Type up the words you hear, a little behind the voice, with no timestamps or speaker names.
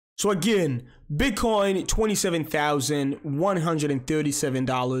So again, Bitcoin,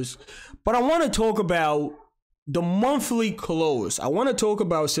 $27,137. But I want to talk about the monthly close. I want to talk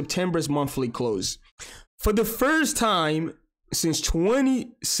about September's monthly close. For the first time since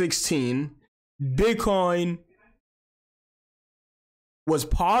 2016, Bitcoin was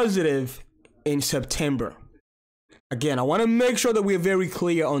positive in September. Again, I want to make sure that we're very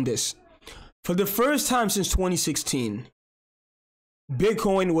clear on this. For the first time since 2016,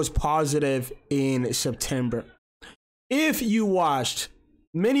 Bitcoin was positive in September. If you watched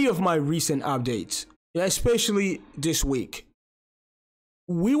many of my recent updates, especially this week,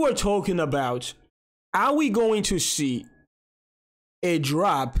 we were talking about, are we going to see a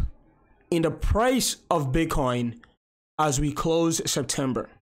drop in the price of Bitcoin as we close September?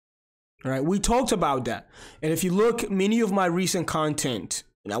 All right, we talked about that. And if you look many of my recent content,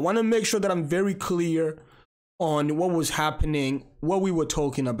 and I want to make sure that I'm very clear on what was happening, what we were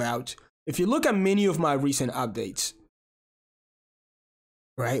talking about. If you look at many of my recent updates,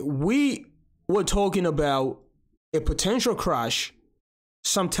 right, we were talking about a potential crash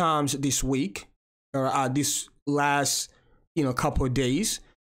sometimes this week or this last, couple of days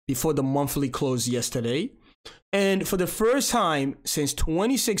before the monthly close yesterday. And for the first time since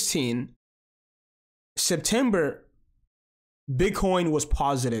 2016, September, Bitcoin was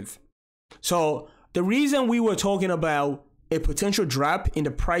positive. So the reason we were talking about a potential drop in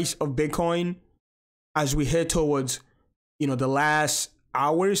the price of Bitcoin as we head towards, the last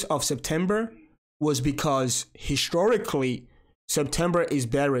hours of September was because historically, September is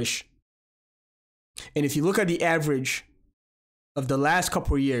bearish. And if you look at the average of the last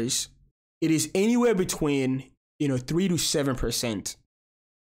couple of years, it is anywhere between 3 to 7%.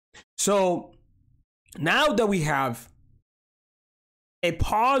 So now that we have a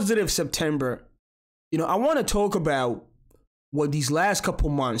positive September, I want to talk about what these last couple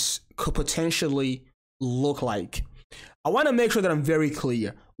months could potentially look like. I want to make sure that I'm very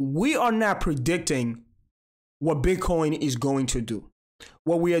clear. We are not predicting what Bitcoin is going to do.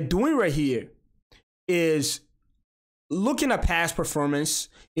 What we are doing right here is looking at past performance.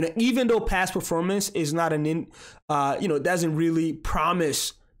 Even though past performance is not doesn't really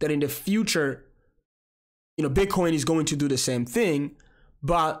promise that in the future, Bitcoin is going to do the same thing,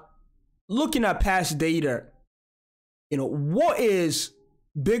 but looking at past data, what is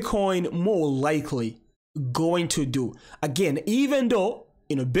Bitcoin more likely going to do? Again, even though,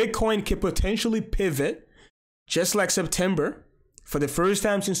 Bitcoin can potentially pivot, just like September, for the first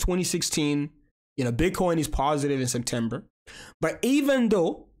time since 2016, Bitcoin is positive in September. But even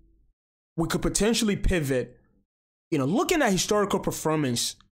though we could potentially pivot, looking at historical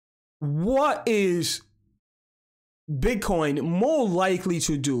performance, what is Bitcoin more likely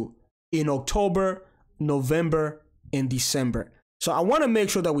to do in October, November, and December? So I want to make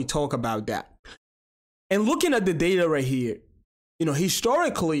sure that we talk about that. And looking at the data right here,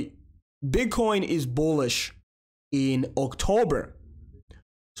 historically, Bitcoin is bullish in October.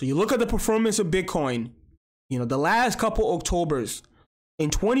 So you look at the performance of Bitcoin, the last couple Octobers in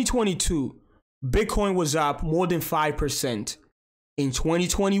 2022, Bitcoin was up more than 5%. In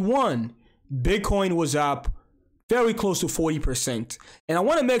 2021, Bitcoin was up very close to 40%. And I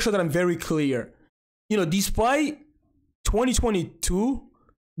want to make sure that I'm very clear. Despite 2022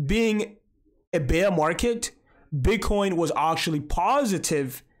 being a bear market, Bitcoin was actually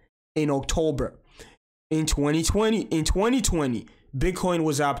positive in October. In 2020, Bitcoin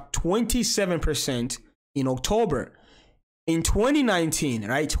was up 27% in October. In 2019,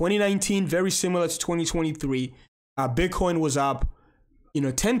 right? 2019, very similar to 2023, Bitcoin was up,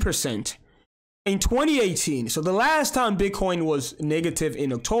 10%. In 2018, so the last time Bitcoin was negative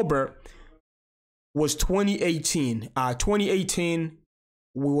in October was 2018. 2018,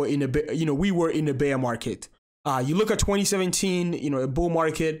 we were in a bear market. You look at 2017, a bull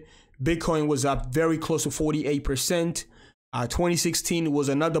market. Bitcoin was up very close to 48%. 2016 was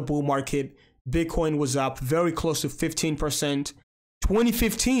another bull market. Bitcoin was up very close to 15%.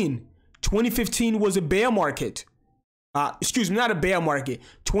 2015 was a bear market. Not a bear market.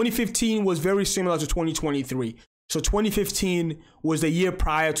 2015 was very similar to 2023. So 2015 was the year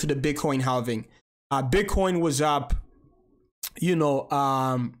prior to the Bitcoin halving. Bitcoin was up,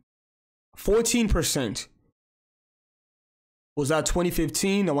 14%. Was that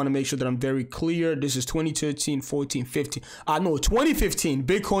 2015? I want to make sure that I'm very clear. This is 2013, 14, 15. 2015,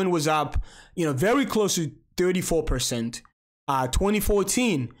 Bitcoin was up, very close to 34%.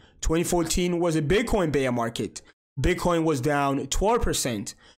 2014 was a Bitcoin bear market. Bitcoin was down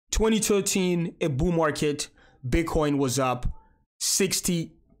 12%. 2013, a bull market. Bitcoin was up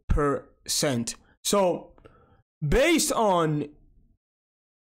 60%. So based on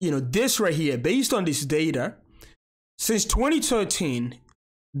this right here, based on this data, since 2013,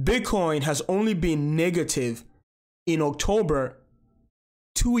 Bitcoin has only been negative in October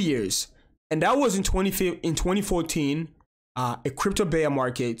 2 years. And that was in 2014, a crypto bear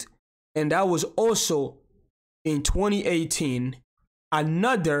market. And that was also in 2018,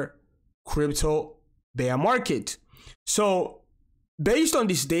 another crypto bear market. So based on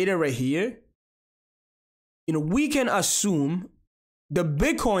this data right here, we can assume the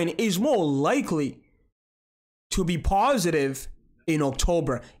Bitcoin is more likely to be positive in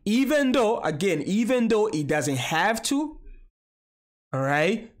October, even though it doesn't have to. All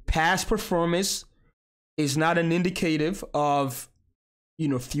right, past performance is not an indicative of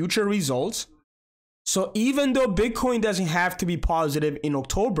future results. So even though Bitcoin doesn't have to be positive in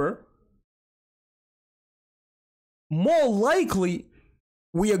October, more likely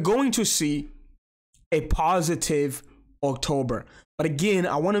we are going to see a positive October. But again,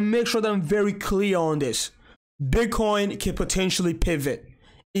 I want to make sure that I'm very clear on this. Bitcoin can potentially pivot.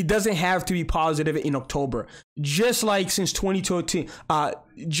 It doesn't have to be positive in October. Just like since 2013,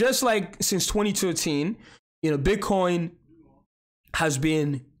 Bitcoin has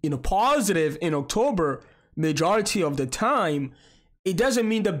been positive in October majority of the time. It doesn't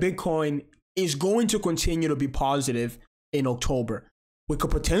mean that Bitcoin is going to continue to be positive in October. We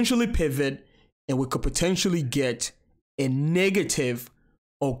could potentially pivot and we could potentially get a negative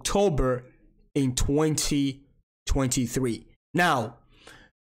October in 2023. Now,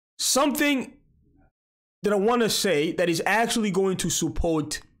 something that I want to say that is actually going to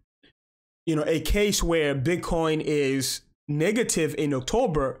support, a case where Bitcoin is negative in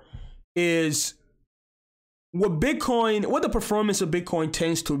October is what the performance of Bitcoin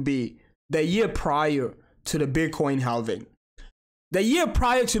tends to be the year prior to the Bitcoin halving. The year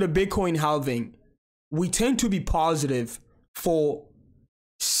prior to the Bitcoin halving, we tend to be positive for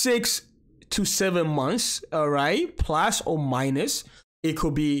 6 to 7 months, all right, plus or minus. It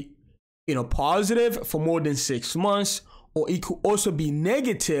could be, positive for more than 6 months, or it could also be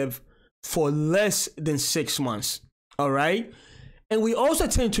negative for less than 6 months, all right? And we also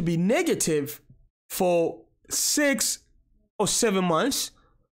tend to be negative for 6 or 7 months,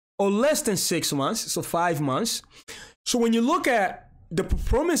 or less than 6 months, so 5 months. So when you look at the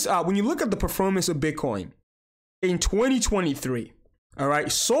performance, of Bitcoin in 2023, all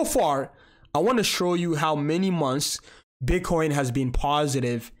right, so far, I want to show you how many months Bitcoin has been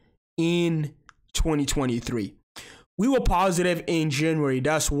positive in 2023. We were positive in January,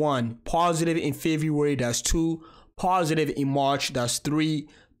 that's 1. Positive in February, that's 2. Positive in March, that's 3.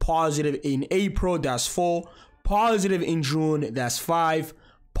 Positive in April, that's 4. Positive in June, that's 5.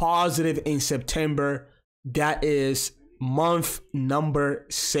 Positive in September, that is month number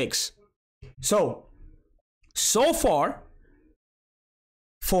 6. So far,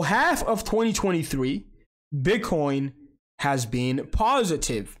 for half of 2023, Bitcoin has been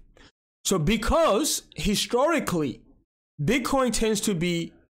positive. So because historically, Bitcoin tends to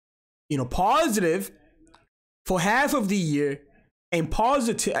be, positive for half of the year and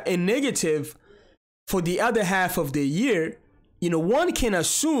positive and negative for the other half of the year, one can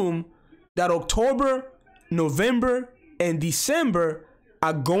assume that October, November, and December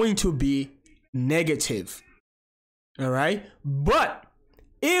are going to be negative. All right. But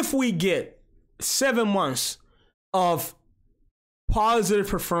if we get 7 months of positive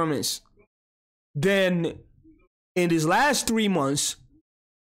performance, then in these last 3 months,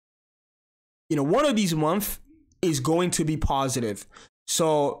 one of these months is going to be positive.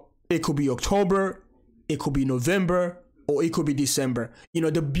 So it could be October, it could be November, or it could be December.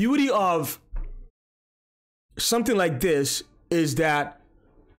 The beauty of something like this is that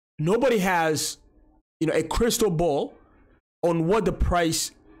nobody has, a crystal ball on what the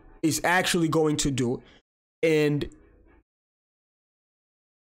price is actually going to do. And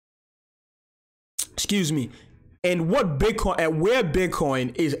what Bitcoin, and where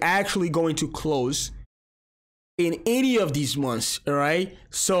Bitcoin is actually going to close in any of these months, all right?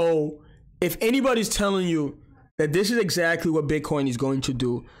 So if anybody's telling you that this is exactly what Bitcoin is going to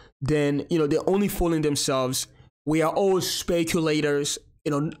do, then, they're only fooling themselves. We are all speculators.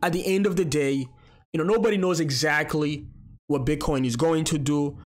 At the end of the day, nobody knows exactly what Bitcoin is going to do.